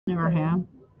Never have.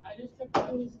 I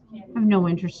have no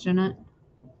interest in it.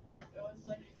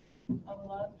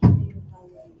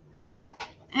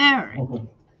 All right.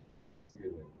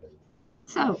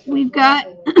 So we've got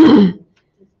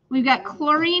we've got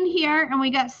chlorine here and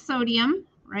we got sodium,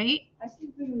 right?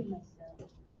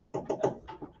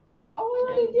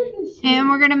 And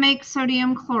we're going to make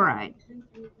sodium chloride.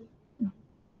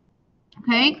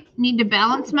 Okay, need to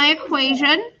balance my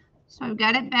equation. So I've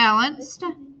got it balanced.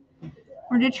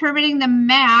 We're determining the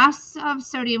mass of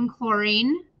sodium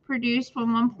chlorine produced when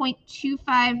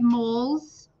 1.25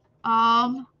 moles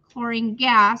of chlorine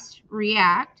gas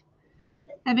react.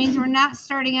 That means we're not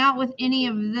starting out with any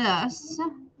of this.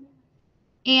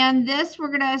 And this, we're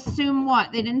going to assume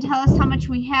what? They didn't tell us how much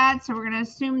we had, so we're going to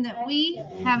assume that we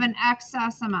have an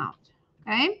excess amount.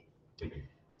 Okay?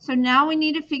 So now we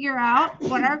need to figure out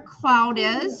what our cloud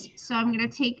is. So I'm going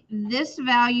to take this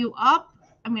value up.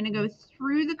 I'm going to go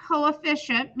through the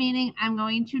coefficient, meaning I'm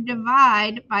going to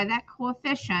divide by that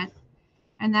coefficient.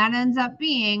 And that ends up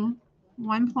being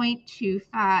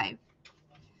 1.25.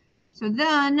 So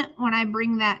then when I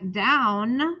bring that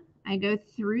down, I go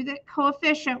through the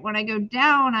coefficient. When I go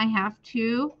down, I have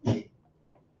to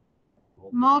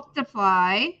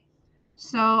multiply.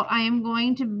 So I am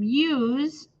going to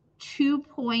use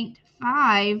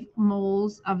 2.5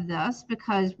 moles of this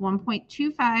because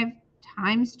 1.25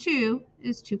 times 2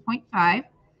 is 2.5.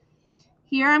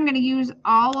 Here I'm going to use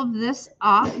all of this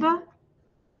up.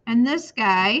 And this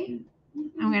guy,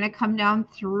 I'm going to come down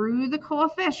through the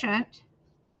coefficient.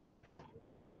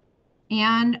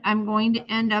 And I'm going to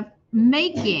end up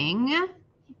making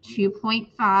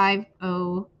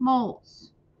 2.50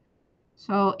 moles.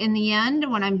 So in the end,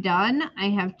 when I'm done, I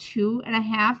have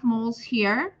 2.5 moles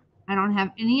here. I don't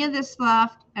have any of this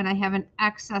left, and I have an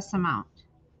excess amount.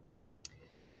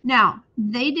 Now,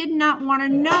 they did not want to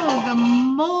know the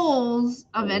moles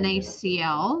of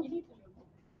NaCl.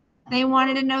 They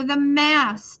wanted to know the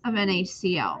mass of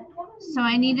NaCl. So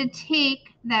I need to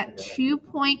take that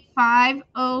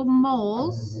 2.50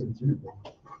 moles,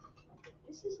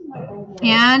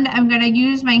 and I'm going to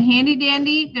use my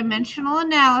handy-dandy dimensional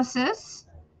analysis.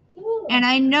 And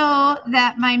I know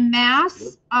that my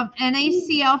mass of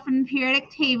NaCl from the periodic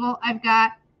table, I've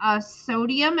got a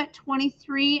sodium at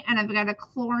 23, and I've got a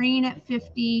chlorine at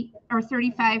 50 or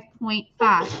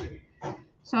 35.5.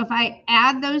 So if I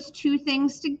add those two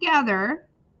things together,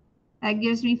 that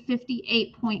gives me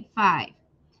 58.5.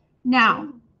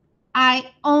 Now,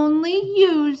 I only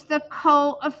use the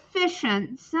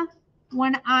coefficients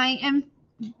when I am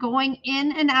going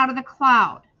in and out of the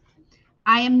cloud.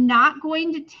 I am not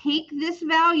going to take this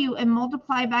value and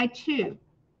multiply by 2.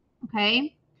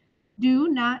 Okay? Do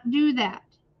not do that.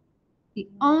 The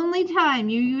only time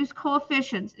you use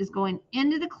coefficients is going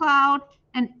into the cloud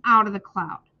and out of the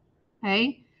cloud.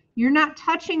 Okay? You're not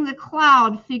touching the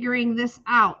cloud figuring this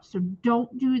out, so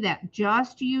don't do that.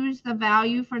 Just use the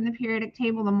value from the periodic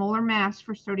table, the molar mass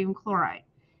for sodium chloride.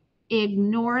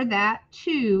 Ignore that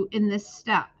 2 in this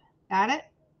step. Got it?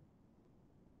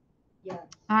 Yeah.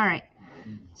 All right.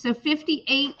 So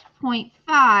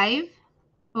 58.5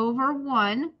 over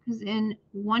 1, because in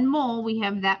 1 mole we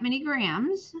have that many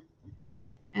grams.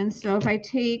 And so if I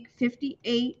take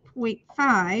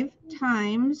 58.5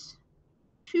 times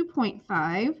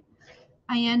 2.5,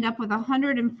 I end up with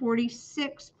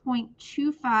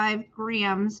 146.25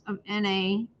 grams of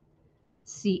NaCl.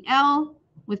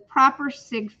 With proper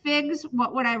sig figs,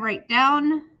 what would I write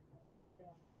down?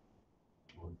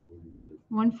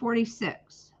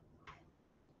 146.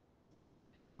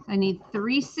 I need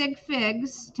 3 sig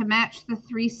figs to match the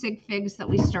 3 sig figs that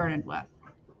we started with.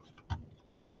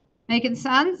 Making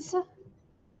sense? All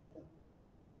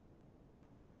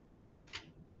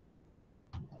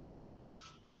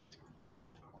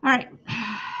right,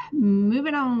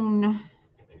 moving on.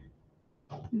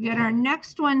 We got our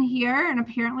next one here, and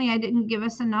apparently I didn't give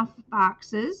us enough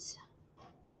boxes.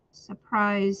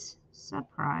 Surprise,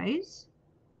 surprise.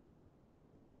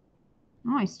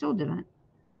 Oh, I still didn't.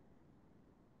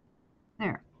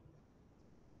 There.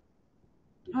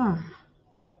 Oh,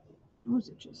 those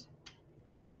itches.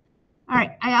 All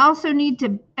right, I also need to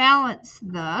balance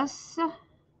this,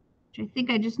 which I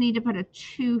think I just need to put a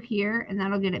 2 here, and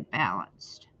that'll get it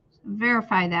balanced. So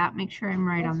verify that, make sure I'm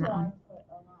right on that one.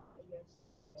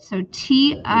 So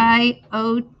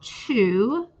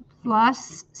TiO2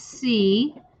 plus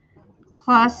C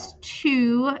plus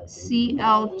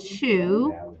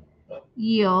 2Cl2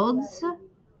 yields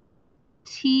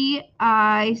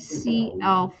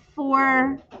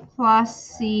TiCl4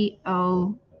 plus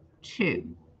CO2.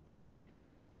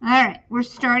 All right, we're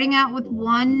starting out with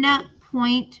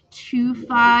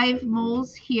 1.25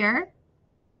 moles here.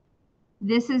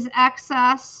 This is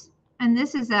excess, and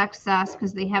this is excess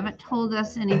because they haven't told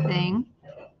us anything.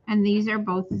 And these are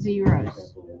both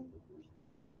zeros.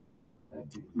 All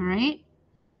right.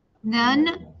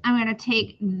 Then I'm going to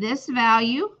take this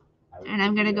value and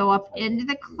I'm going to go up into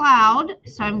the cloud.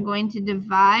 So I'm going to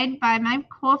divide by my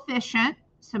coefficient.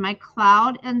 So my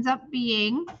cloud ends up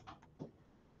being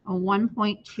a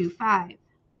 1.25.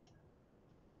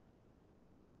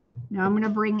 Now I'm going to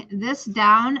bring this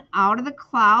down out of the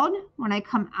cloud. When I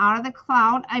come out of the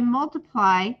cloud, I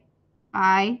multiply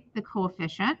by the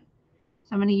coefficient.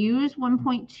 So I'm going to use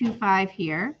 1.25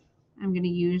 here. I'm going to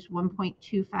use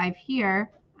 1.25 here.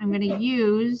 I'm going to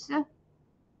use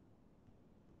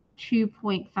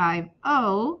 2.50,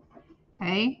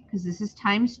 okay, because this is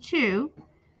times 2.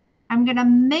 I'm going to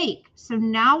make, so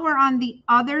now we're on the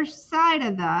other side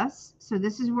of this. So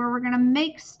this is where we're going to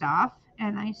make stuff,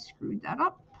 and I screwed that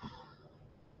up.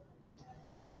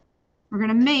 We're going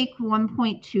to make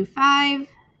 1.25,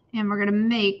 and we're going to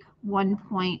make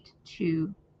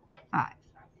 1.25.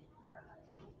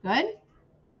 Good?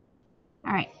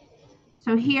 All right.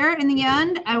 So here in the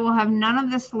end, I will have none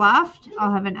of this left.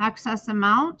 I'll have an excess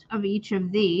amount of each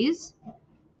of these,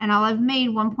 and I'll have made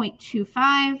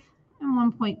 1.25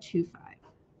 and 1.25.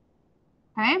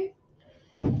 Okay?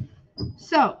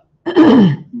 So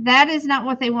that is not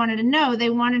what they wanted to know.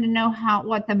 They wanted to know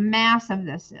what the mass of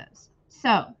this is.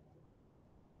 So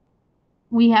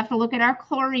we have to look at our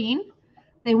chlorine.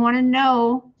 They want to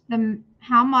know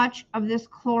how much of this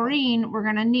chlorine we're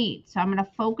going to need. So I'm going to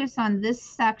focus on this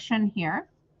section here.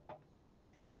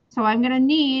 So I'm going to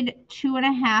need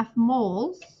 2.5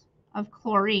 moles of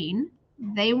chlorine.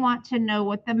 They want to know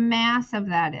what the mass of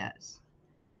that is.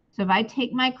 So if I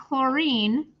take my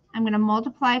chlorine, I'm going to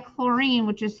multiply chlorine,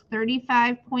 which is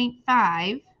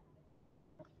 35.5,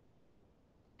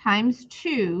 times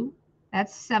 2.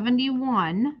 That's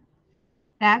 71.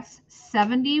 That's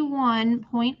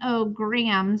 71.0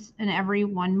 grams in every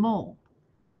 1 mole.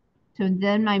 So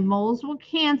then my moles will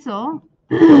cancel,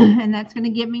 and that's going to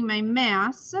give me my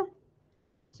mass.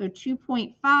 So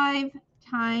 2.5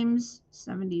 times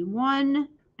 71,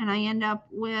 and I end up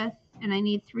with, and I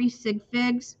need 3 sig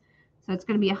figs, so it's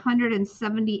going to be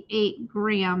 178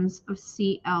 grams of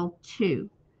Cl2.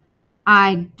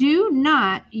 I do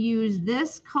not use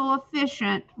this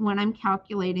coefficient when I'm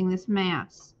calculating this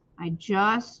mass. I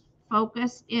just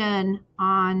focus in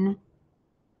on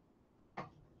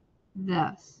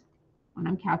this when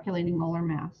I'm calculating molar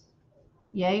mass.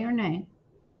 Yay or nay?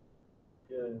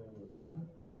 Yeah.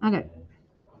 Okay.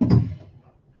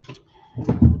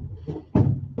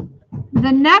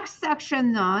 The next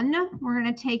section then, we're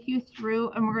going to take you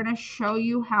through and we're going to show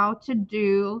you how to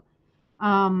do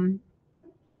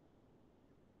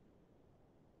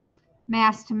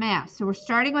mass to mass. So we're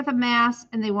starting with a mass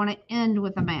and they want to end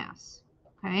with a mass.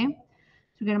 Okay. So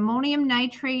we got ammonium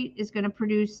nitrate is going to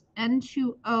produce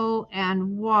N2O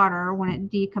and water when it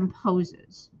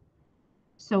decomposes.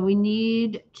 So we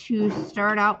need to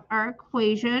start out our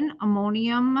equation.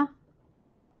 Ammonium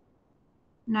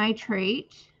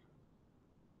nitrate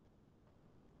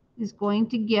is going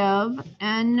to give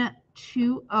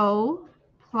N2O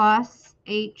plus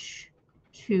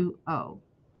H2O.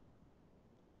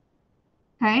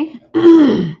 Okay,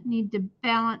 need to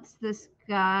balance this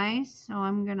guy, so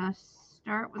I'm going to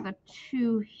start with a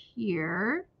 2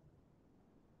 here.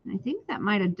 I think that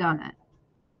might have done it.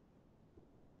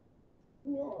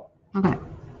 Okay.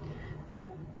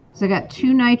 So I got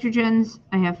 2 nitrogens,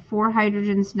 I have 4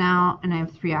 hydrogens now, and I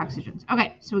have 3 oxygens.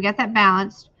 Okay, so we got that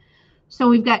balanced. So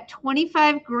we've got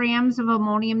 25 grams of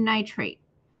ammonium nitrate.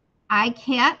 I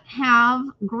can't have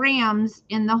grams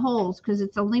in the holes because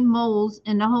it's only moles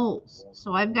in the holes.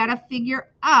 So I've got to figure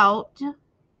out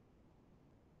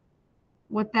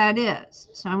what that is.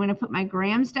 So I'm going to put my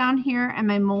grams down here and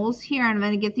my moles here, and I'm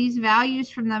going to get these values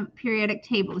from the periodic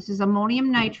table. This is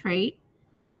ammonium nitrate.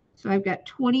 So I've got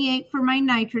 28 for my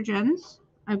nitrogens,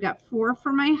 I've got 4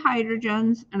 for my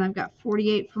hydrogens, and I've got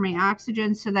 48 for my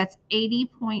oxygens. So that's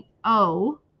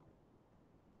 80.0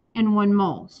 in 1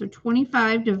 mole. So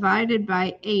 25 divided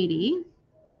by 80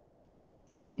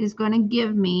 is going to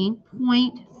give me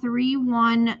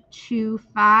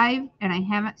 0.3125, and I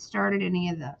haven't started any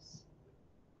of this.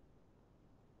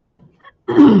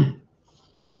 I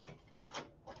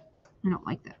don't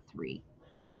like that 3.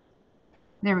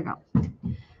 There we go. All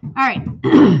right.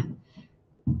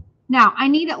 Now, I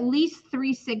need at least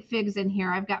 3 sig figs in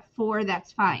here. I've got 4.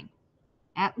 That's fine.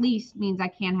 At least means I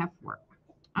can have 4.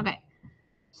 Okay.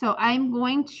 So I'm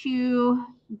going to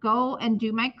go and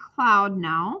do my cloud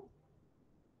now.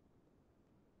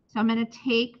 So I'm going to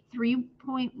take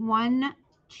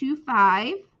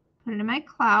 3.125 put it in my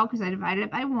cloud because I divided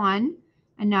it by 1.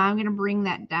 And now I'm going to bring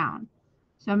that down.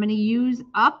 So I'm going to use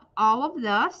up all of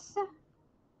this.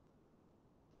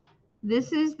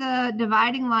 This is the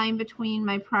dividing line between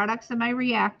my products and my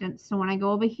reactants. So when I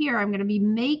go over here, I'm going to be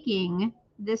making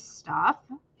this stuff.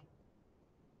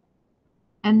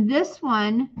 And this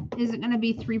one isn't going to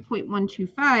be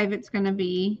 3.125. It's going to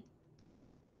be,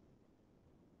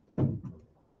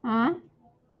 0.625.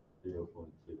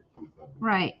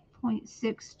 Right,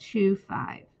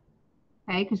 0.625.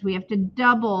 Okay, because we have to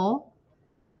double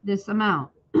this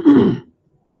amount. So I'm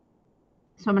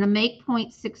going to make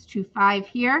 0.625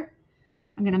 here.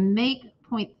 I'm going to make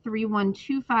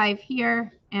 0.3125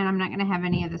 here, and I'm not going to have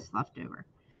any of this left over.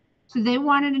 So they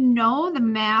wanted to know the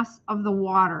mass of the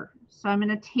water. So I'm going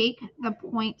to take the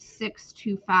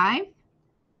 0.625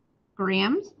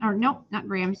 grams, or no, not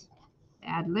grams,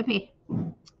 bad lippy,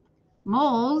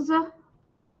 moles.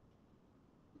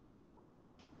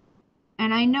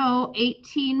 And I know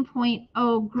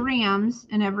 18.0 grams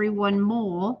in every 1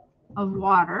 mole of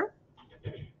water.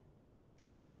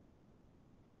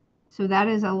 So that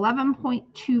is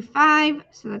 11.25.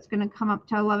 So that's going to come up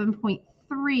to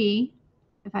 11.3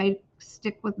 if I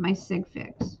stick with my sig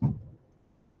figs.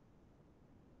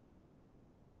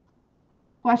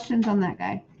 Questions on that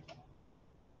guy?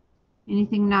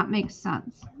 Anything not make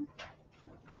sense?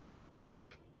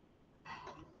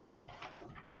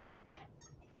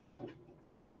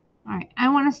 All right, I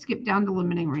want to skip down to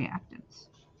limiting reactants.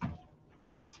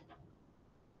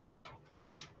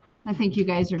 I think you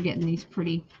guys are getting these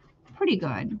pretty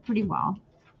good, pretty well.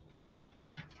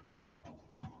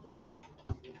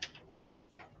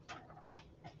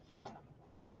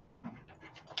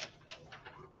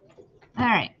 All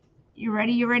right, you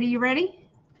ready? You ready? You ready?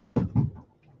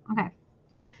 Okay.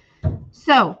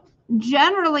 So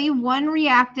generally, one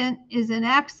reactant is in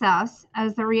excess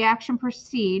as the reaction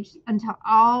proceeds until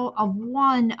all of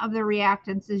one of the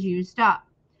reactants is used up.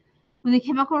 When the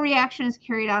chemical reaction is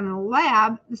carried out in a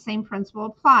lab, the same principle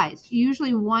applies.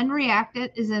 Usually one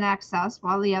reactant is in excess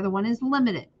while the other one is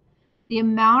limited. The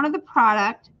amount of the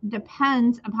product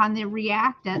depends upon the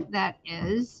reactant that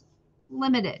is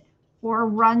limited or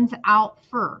runs out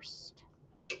first.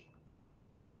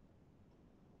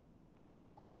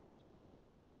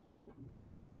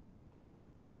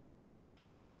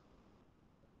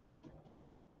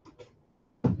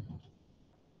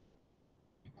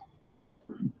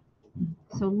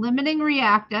 So limiting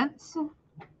reactants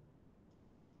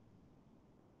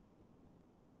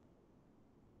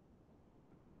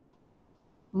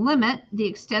limit the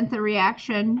extent the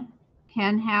reaction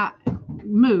can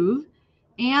move,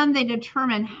 and they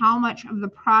determine how much of the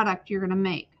product you're going to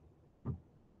make.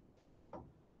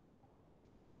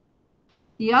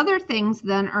 The other things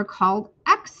then are called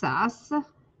excess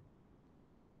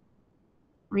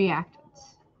reactants.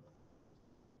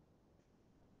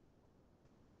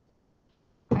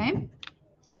 Okay?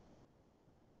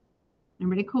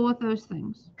 Everybody cool with those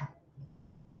things?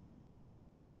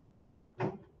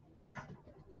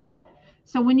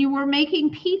 So when you were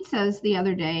making pizzas the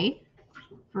other day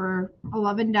for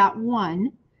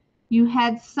 11.1, you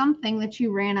had something that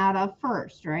you ran out of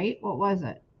first, right? What was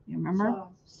it? You remember?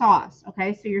 Sauce.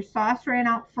 Okay, so your sauce ran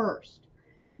out first.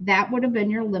 That would have been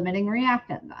your limiting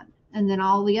reactant then. And then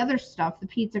all the other stuff, the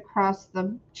pizza crust,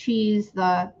 the cheese,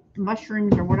 the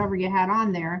mushrooms, or whatever you had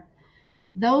on there,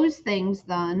 those things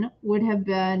then would have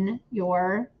been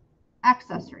your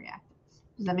excess reactants.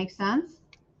 Does that make sense?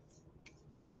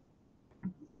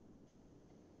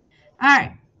 All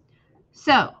right.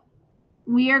 So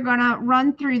we are going to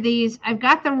run through these. I've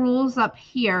got the rules up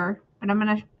here, but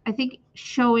I think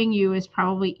showing you is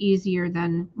probably easier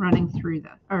than running through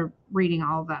or reading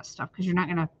all of that stuff, because it's not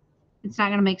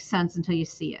going to make sense until you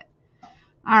see it.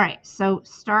 All right, so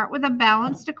start with a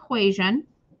balanced equation.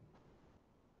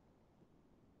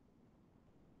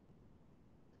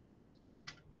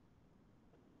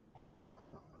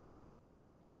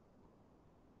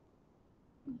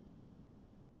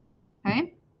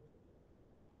 Okay,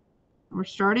 we're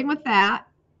starting with that.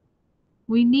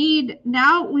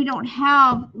 Now we don't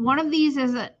have, one of these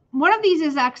is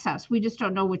excess. We just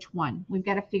don't know which one. We've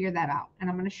got to figure that out. And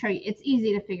I'm going to show you. It's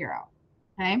easy to figure out.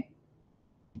 Okay.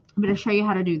 I'm going to show you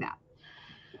how to do that.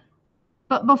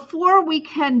 But before we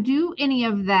can do any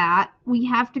of that, we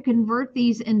have to convert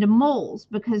these into moles,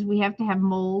 because we have to have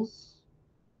moles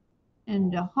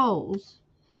into holes.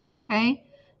 Okay.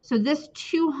 So this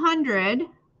 200,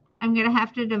 I'm going to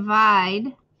have to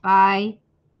divide by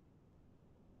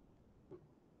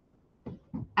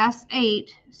S8,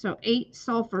 so 8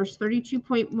 sulfurs,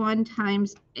 32.1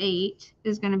 times 8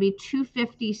 is going to be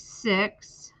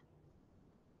 256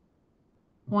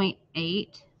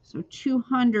 0.8. So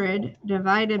 200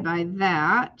 divided by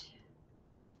that.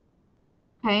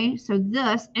 Okay, so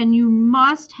this, and you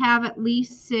must have at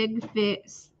least 3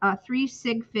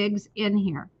 sig figs in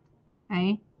here.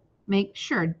 Okay, make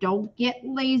sure, don't get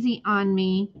lazy on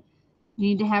me. You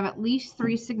need to have at least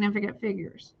 3 significant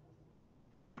figures.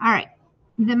 All right,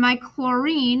 then my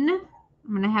chlorine, I'm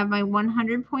going to have my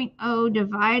 100.0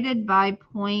 divided by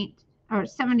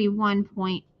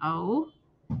 71.0,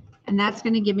 and that's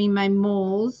going to give me my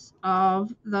moles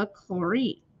of the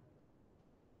chlorine.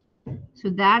 So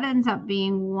that ends up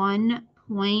being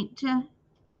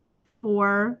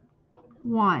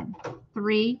 1.41,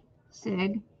 3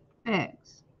 sig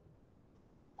figs.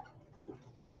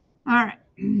 All right.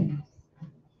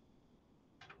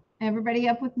 Everybody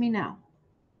up with me now?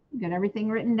 Got everything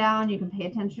written down. You can pay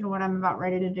attention to what I'm about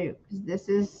ready to do,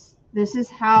 because this is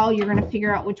how you're going to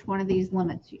figure out which one of these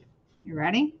limits you. You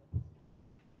ready?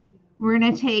 We're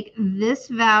going to take this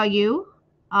value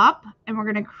up and we're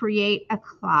going to create a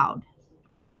cloud.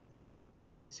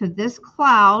 So this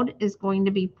cloud is going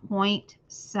to be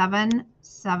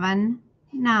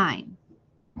 0.779.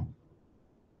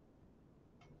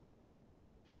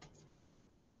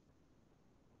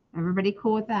 Everybody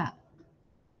cool with that?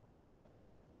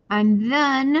 I'm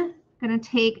then going to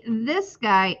take this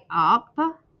guy up.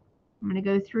 I'm going to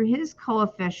go through his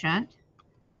coefficient,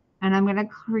 and I'm going to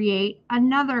create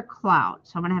another cloud.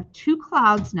 So I'm going to have 2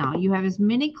 clouds now. You have as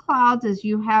many clouds as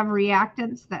you have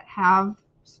reactants that have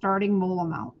starting mole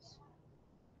amounts.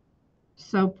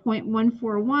 So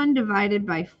 0.141 divided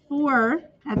by 4,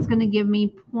 that's going to give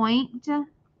me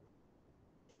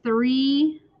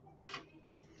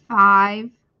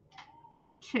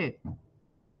 0.352.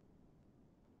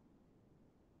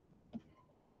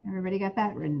 Everybody got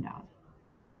that written down?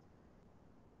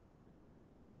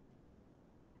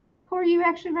 Corey, are you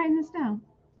actually writing this down?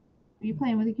 Are you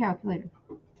playing with your calculator?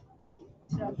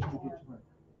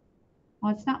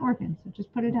 Well, it's not working, so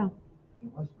just put it down.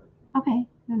 Okay.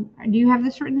 Then, do you have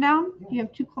this written down? Do you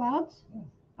have 2 clouds?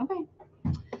 Okay.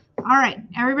 All right.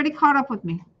 Everybody caught up with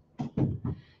me.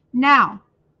 Now,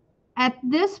 at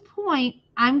this point,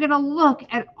 I'm going to look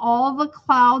at all the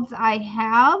clouds I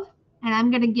have, and I'm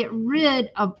going to get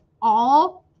rid of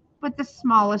all but the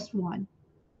smallest one.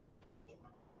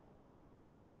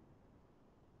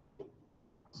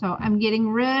 So I'm getting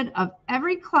rid of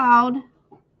every cloud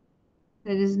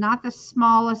that is not the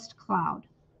smallest cloud.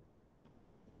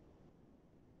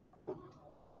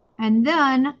 And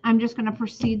then I'm just going to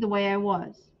proceed the way I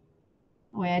was,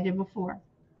 the way I did before.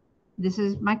 This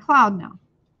is my cloud now.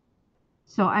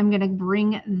 So I'm going to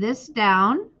bring this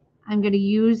down. I'm going to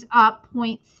use up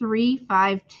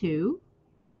 0.352.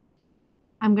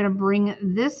 I'm going to bring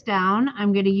this down.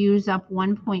 I'm going to use up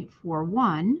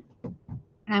 1.41. And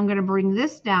I'm going to bring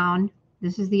this down.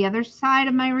 This is the other side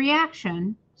of my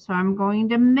reaction. So I'm going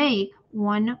to make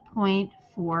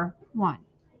 1.41.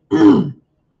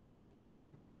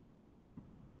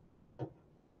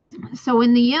 So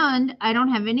in the end, I don't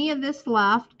have any of this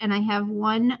left, and I have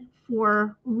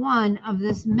 141 of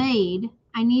this made.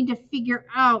 I need to figure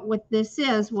out what this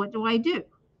is. What do I do?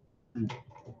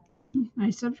 I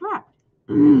subtract.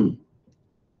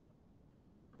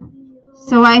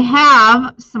 So I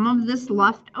have some of this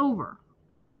left over.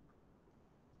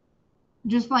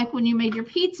 Just like when you made your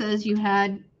pizzas, you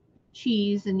had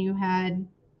cheese and you had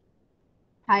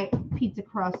pizza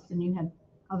crust and you had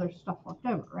other stuff left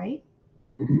over, right?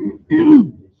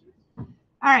 All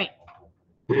right.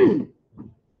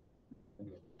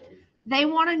 They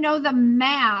want to know the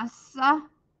mass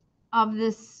of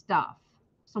this stuff.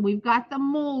 So we've got the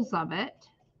moles of it.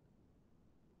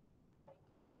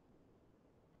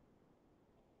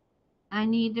 I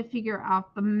need to figure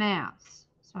out the mass.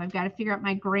 So I've got to figure out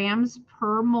my grams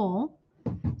per mole.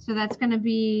 So that's going to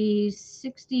be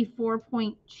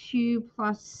 64.2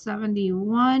 plus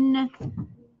 71.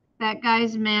 That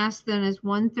guy's mass then is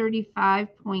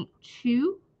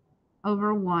 135.2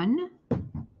 over 1.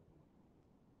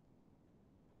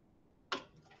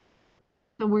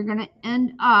 So we're going to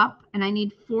end up, and I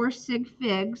need 4 sig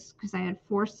figs because I had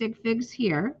 4 sig figs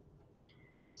here.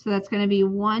 So that's going to be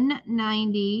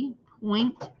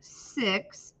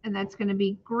 190.6, and that's going to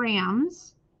be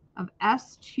grams of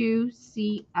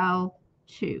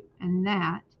S2Cl2. And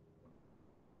that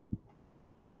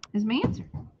is my answer.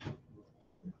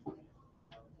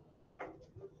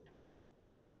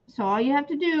 So all you have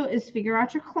to do is figure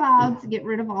out your clouds, get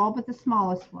rid of all but the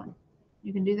smallest one.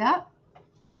 You can do that.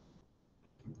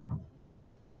 All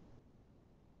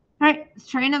right, let's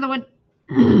try another one.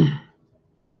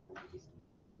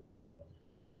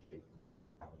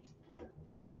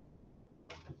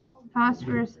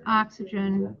 phosphorus,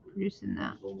 oxygen, producing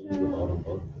that.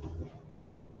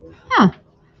 Huh.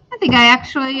 I think I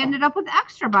actually ended up with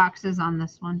extra boxes on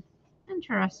this one.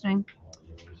 Interesting.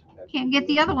 Can't get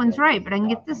the other ones right, but I can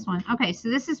get this one. Okay, so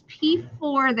this is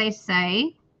P4, they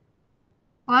say,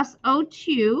 plus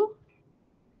O2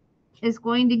 is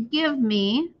going to give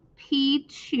me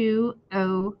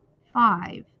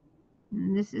P2O5.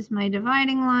 And this is my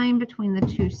dividing line between the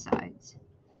two sides.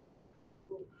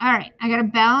 All right, I got to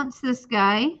balance this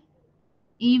guy.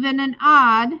 Even and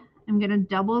odd, I'm going to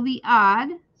double the odd.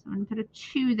 So I'm going to put a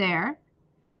 2 there.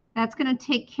 That's going to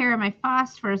take care of my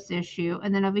phosphorus issue.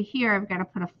 And then over here, I've got to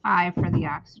put a 5 for the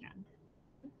oxygen.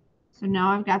 So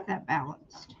now I've got that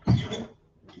balanced.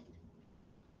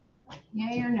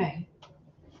 Yay or nay?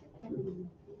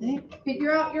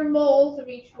 Figure out your moles of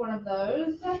each one of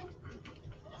those.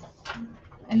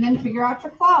 And then figure out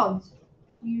your clouds.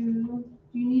 Do you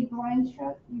need blinds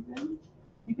shut? You good?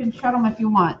 You can shut them if you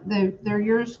want. They're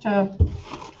yours to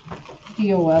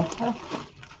deal with.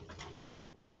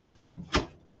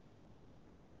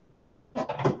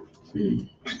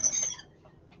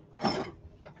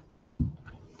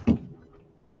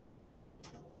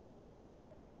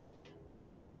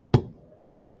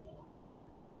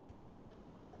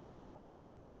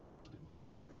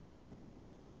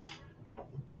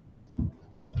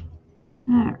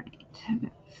 All right, I've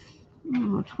got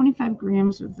 25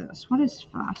 grams of this. What is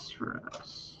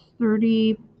phosphorus?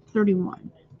 30, 31.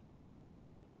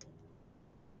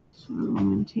 So I'm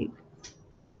going to take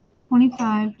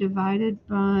 25 divided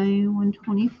by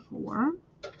 124.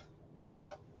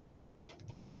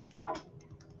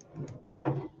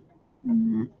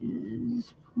 And that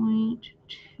is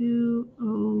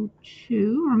 0.202.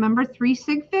 Remember, 3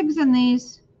 sig figs in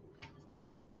these.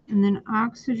 And then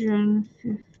oxygen,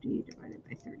 50 divided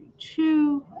by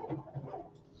 32.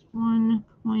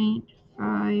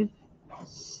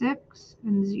 1.56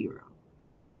 and 0.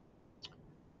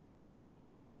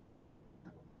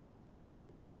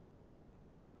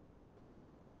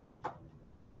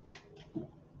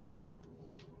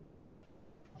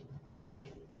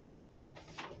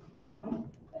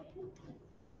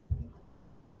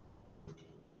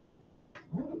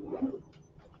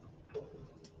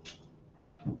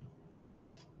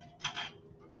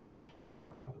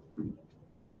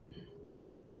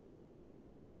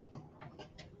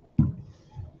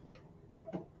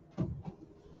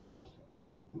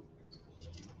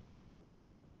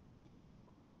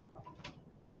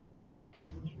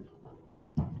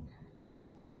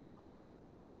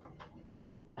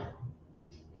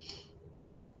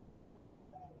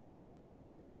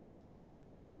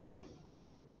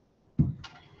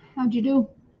 How'd you do?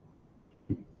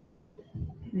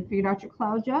 You figured out your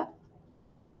clouds yet?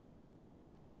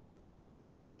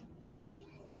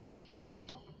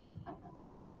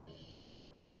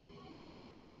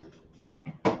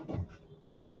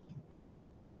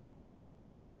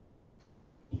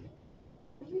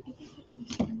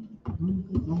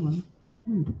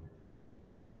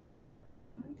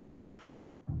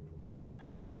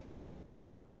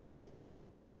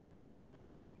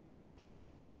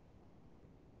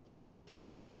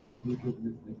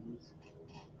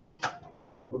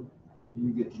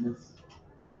 You getting this?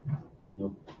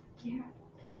 Nope. Yeah.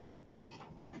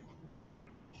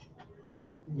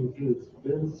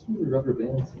 There's rubber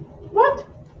bands. What?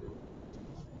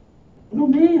 No,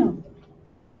 ma'am.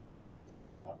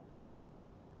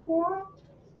 What?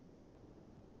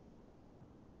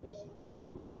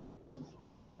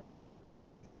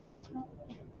 I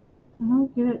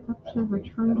don't get it up to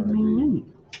return to main menu.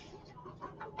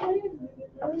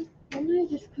 Why don't I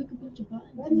just click a bunch of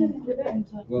buttons and then put it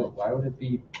inside? Well, why would it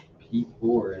be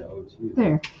P4 and O2?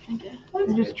 There. Okay. I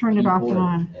just turned it off and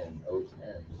on. And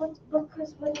O10. What?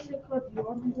 Because what is it called? You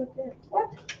want me with it? What?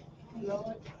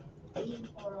 No,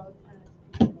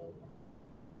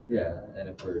 Yeah, and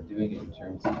if we're doing it in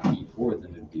terms of P4,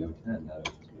 then it'd be O10, not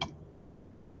O2.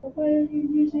 but why are you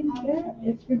using that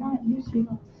if you're not using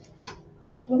it?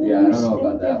 Well, Yeah, I don't know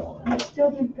about that one. You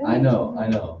still did I know. I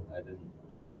didn't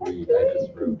read, I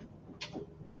just wrote.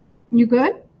 You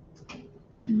good?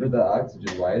 For the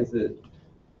oxygen, why are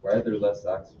there less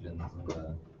oxygens on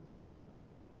the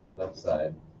left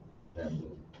side than the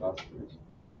phosphorus?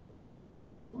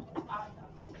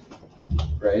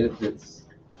 Right, if it's,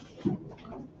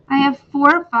 I have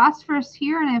 4 phosphorus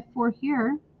here and I have 4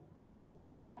 here.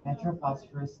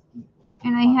 Tetraphosphorus.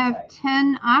 And I have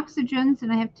 10 oxygens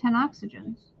and I have 10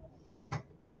 oxygens.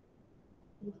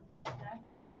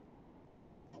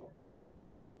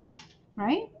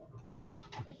 Right?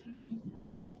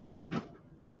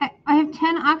 I have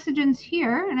 10 oxygens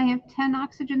here and I have 10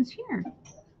 oxygens here.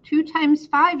 2 times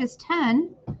 5 is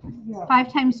 10. Yeah.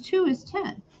 5 times 2 is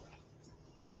 10.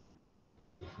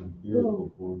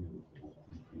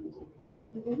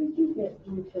 What did you get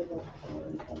from each other?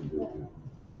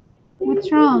 What's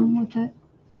wrong with it?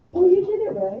 Oh, you did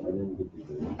it right.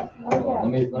 Oh,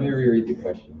 Let me reread the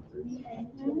question first.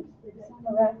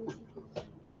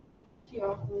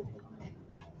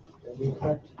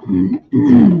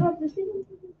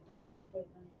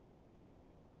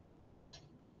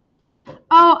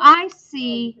 Oh, I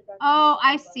see. Oh,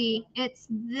 I see. It's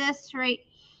this right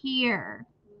here.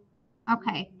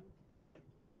 Okay.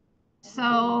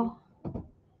 So,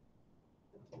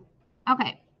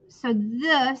 okay. So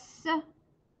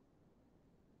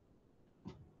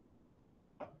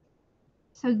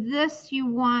this you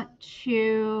want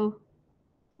to,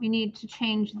 we need to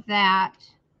change that.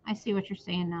 I see what you're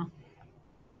saying now.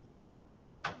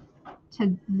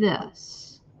 To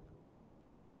this.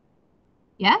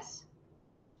 Yes?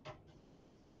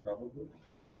 Probably.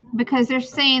 Because they're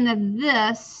saying that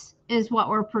this is what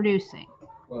we're producing.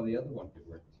 Well, the other one could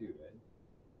work too, right?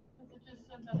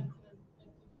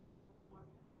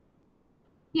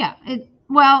 Yeah.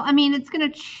 Well, I mean, it's gonna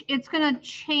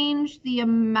change the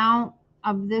amount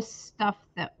of this stuff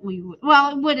that we would.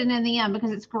 Well, it wouldn't in the end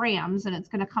because it's grams and it's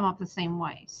gonna come up the same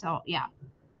way. So yeah.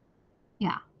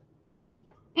 Yeah.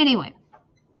 Anyway,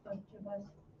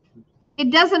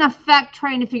 it doesn't affect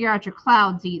trying to figure out your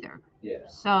clouds either. Yeah.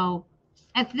 So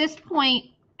at this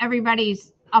point,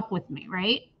 everybody's up with me,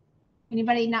 right?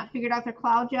 Anybody not figured out their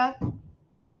cloud yet?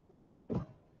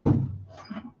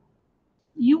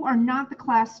 You are not the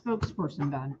class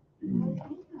spokesperson, Ben. These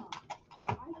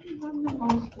are at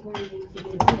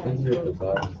the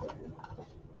bottom.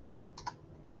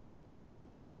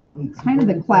 Kind of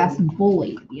the class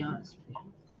bully, to be honest with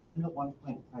you.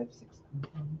 1.56.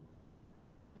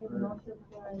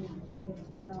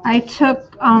 I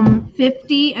took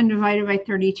 50 and divided by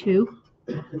 32,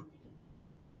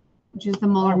 which is the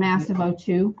molar mass of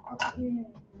O2.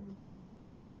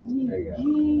 There you go.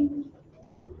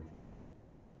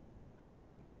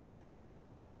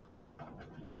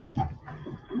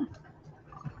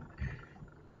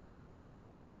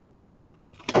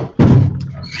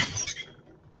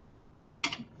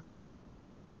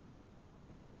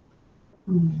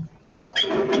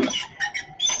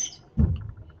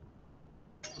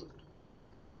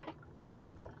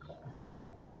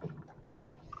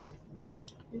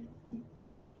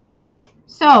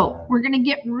 So we're going to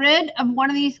get rid of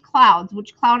one of these clouds.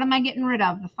 Which cloud am I getting rid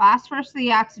of? The phosphorus or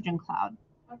the oxygen cloud?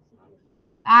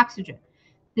 Oxygen.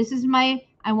 This is I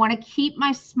want to keep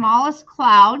my smallest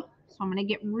cloud. So I'm going to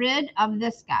get rid of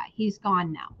this guy. He's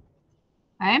gone now.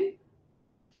 Okay.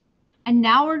 And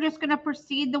now we're just going to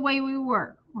proceed the way we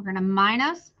were. We're going to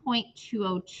minus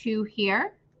 0.202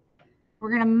 here. We're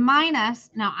going to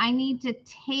minus, now I need to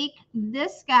take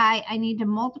this guy, I need to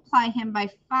multiply him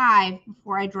by 5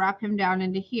 before I drop him down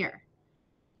into here.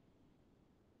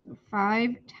 So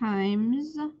 5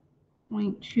 times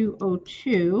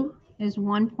 0.202 is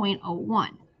 1.01.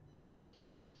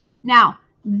 Now,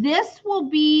 this will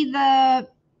be the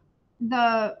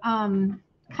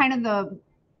kind of the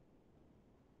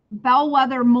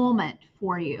bellwether moment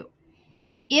for you.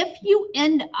 If you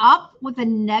end up with a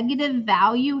negative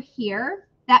value here,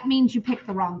 that means you picked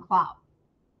the wrong cloud.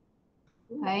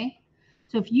 Okay.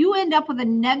 So if you end up with a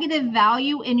negative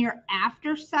value in your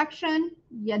after section,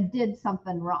 you did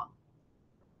something wrong.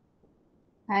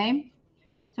 Okay.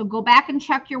 So go back and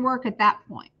check your work at that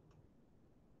point.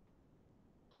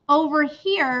 Over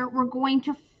here, we're going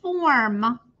to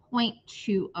form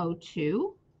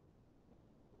 0.202.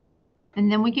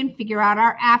 And then we can figure out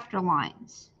our after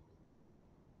lines.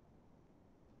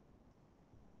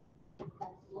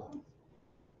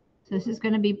 So this is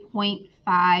going to be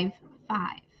 0.55. All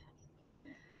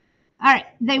right,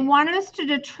 they wanted us to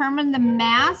determine the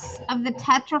mass of the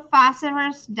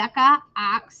tetraphosphorus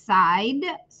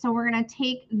decaoxide. So we're going to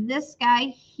take this guy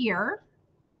here.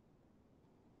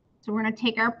 So we're going to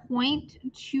take our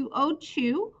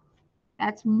 0.202.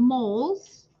 That's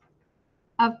moles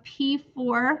of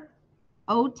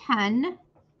P4O10.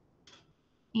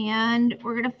 And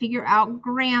we're going to figure out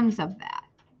grams of that.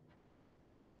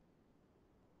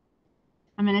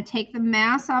 I'm going to take the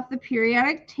mass off the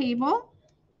periodic table.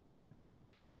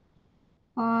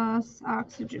 Plus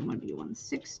oxygen would be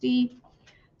 160.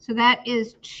 So that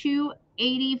is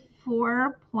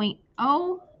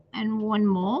 284.0 and 1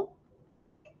 mole.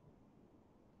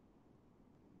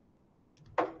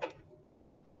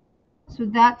 So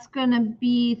that's going to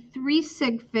be 3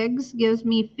 sig figs, gives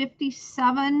me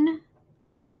 57.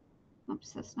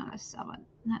 Oops, that's not a 7.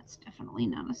 That's definitely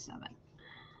not a 7.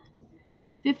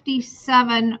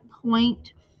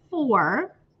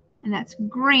 57.4, and that's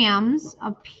grams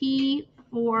of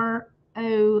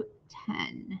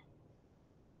P4O10.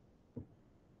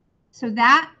 So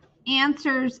that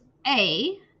answers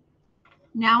A.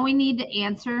 Now we need to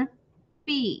answer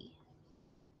B.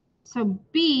 So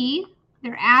B,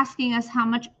 they're asking us how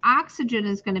much oxygen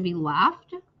is going to be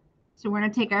left. So we're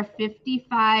going to take our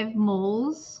 55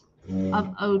 moles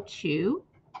of O2.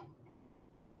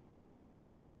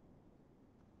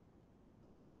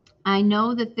 I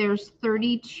know that there's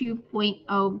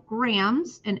 32.0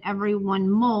 grams in every 1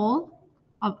 mole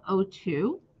of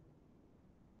O2.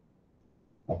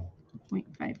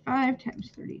 0.55 times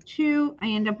 32. I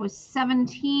end up with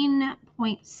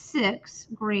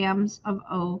 17.6 grams of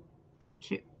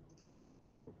O2.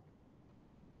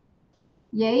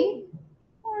 Yay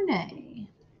or nay?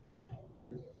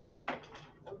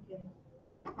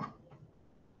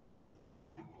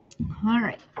 All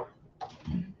right.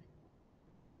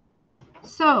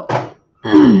 So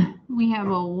we have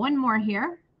one more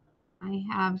here. I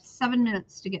have 7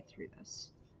 minutes to get through this.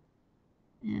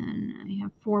 And I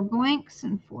have 4 blanks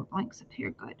and 4 blanks up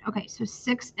here. Good. Okay, so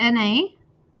 6Na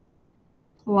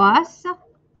plus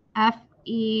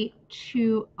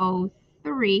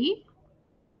Fe2O3.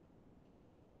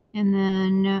 And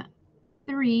then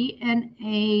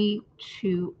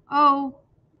 3Na2O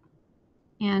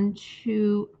and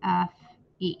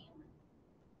 2Fe.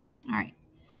 All right.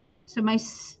 So my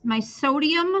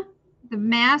sodium, the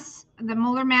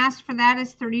molar mass for that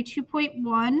is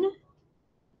 32.1.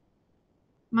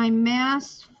 My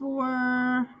mass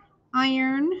for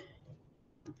iron,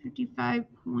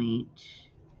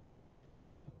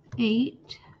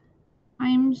 55.8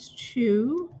 times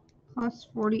 2 plus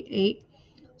 48.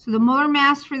 So the molar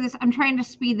mass for this, I'm trying to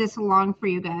speed this along for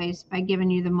you guys by giving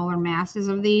you the molar masses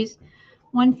of these.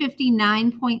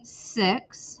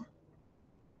 159.6.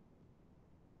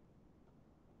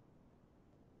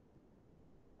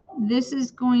 This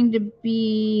is going to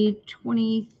be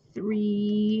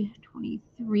 23,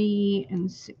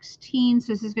 and 16.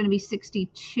 So this is going to be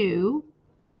 62.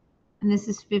 And this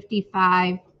is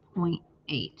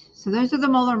 55.8. So those are the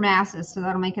molar masses. So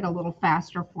that'll make it a little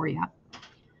faster for you.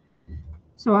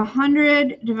 So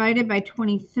 100 divided by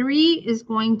 23 is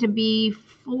going to be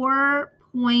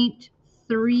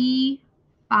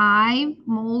 4.35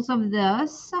 moles of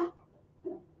this.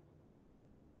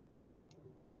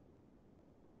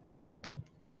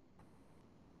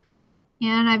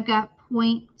 And I've got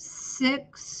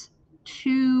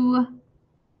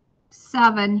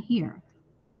 0.627 here.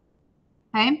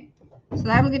 Okay, so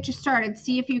that will get you started.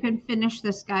 See if you can finish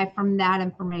this guy from that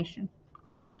information.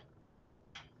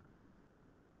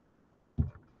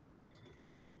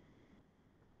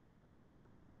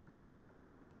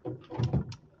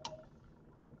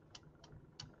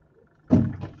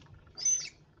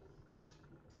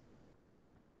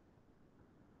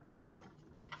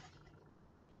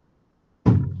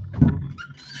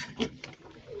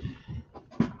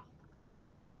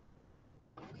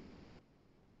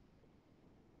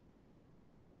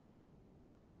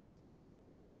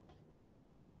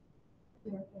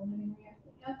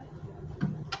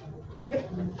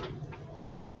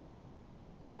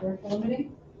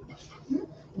 Limiting?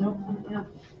 Nope. Yeah.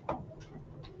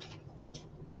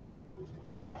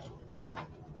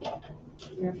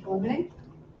 You're limiting?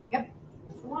 Yep.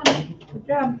 That's the one. Good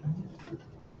job.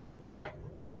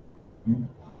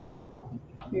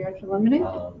 You're limiting?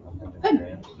 100 Good.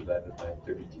 grams divided by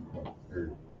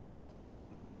 32.3.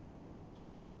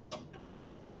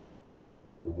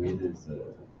 The weight is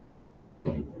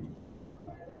 23.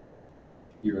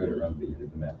 You wrote it wrong, but you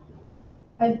did the math.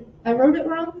 I wrote it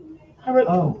wrong. I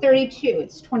wrote 32.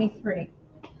 It's 23.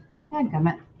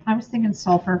 Dadgummit. I was thinking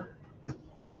sulfur.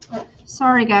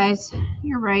 Sorry, guys.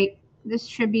 You're right. This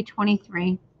should be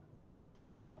 23.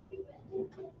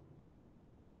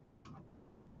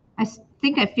 I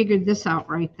think I figured this out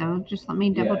right, though. Just let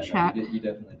me double check. No, you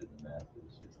definitely did the math. It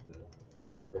was just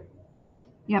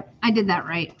Yep, I did that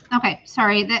right. Okay,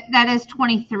 sorry. That is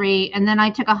 23. And then I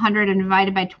took 100 and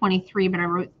divided by 23, but I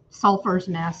wrote sulfur's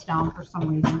mass down for some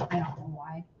reason. I don't know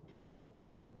why.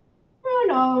 Who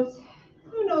knows?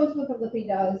 Who knows what the lippy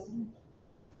does?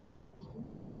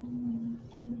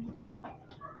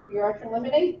 You're ultra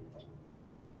limiting?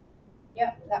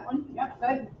 Yep, that one. Yep,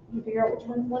 good. You figure out which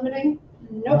one's limiting?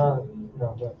 Nope.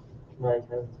 No, but 9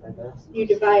 times my best. You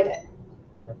divide it.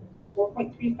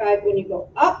 4.35 when you go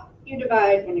up, you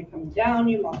divide. When you come down,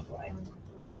 you multiply.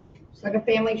 It's like a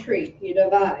family tree. You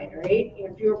divide, right? You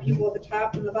have fewer people at the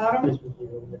top and the bottom. This would be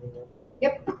the limiting one.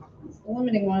 Yep, it's the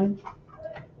limiting one.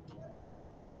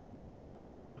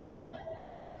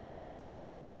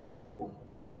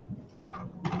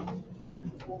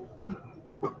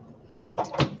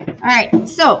 All right,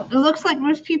 so it looks like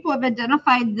most people have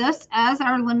identified this as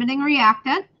our limiting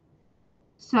reactant.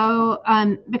 So,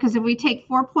 because if we take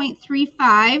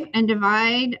 4.35 and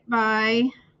divide by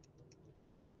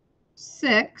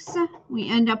 6, we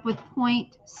end up with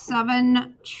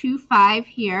 0.725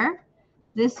 here.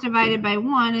 This divided by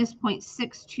 1 is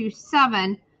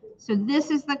 0.627. So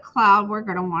this is the cloud we're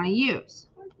going to want to use.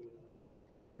 We're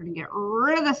going to get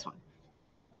rid of this one.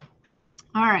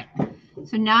 All right.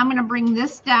 So now I'm going to bring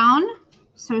this down.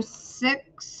 So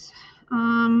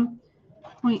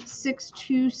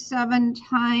 0.627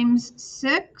 times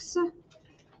 6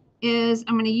 is,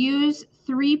 I'm going to use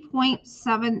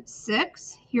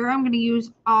 3.76. Here I'm going to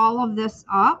use all of this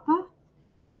up.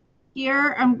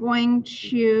 Here I'm going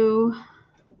to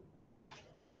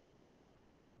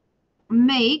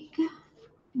make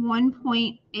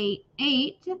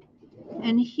 1.88,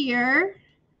 and here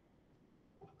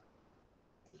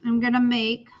I'm going to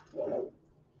make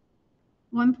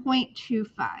 1.25.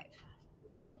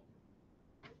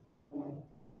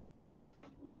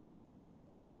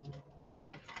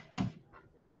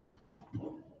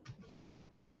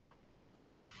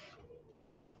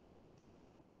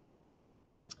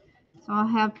 So I'll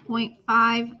have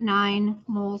 0.59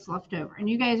 moles left over. And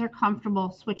you guys are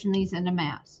comfortable switching these into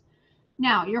mass.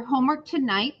 Now, your homework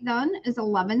tonight then is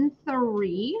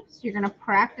 11.3. So you're going to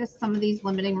practice some of these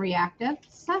limiting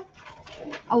reactants.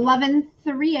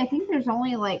 11.3, I think there's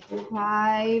only like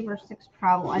 5 or 6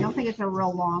 problems. I don't think it's a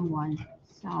real long one.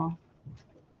 So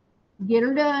get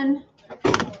her done.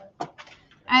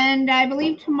 And I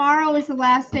believe tomorrow is the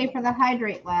last day for the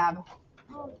hydrate lab.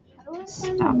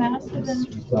 Stop.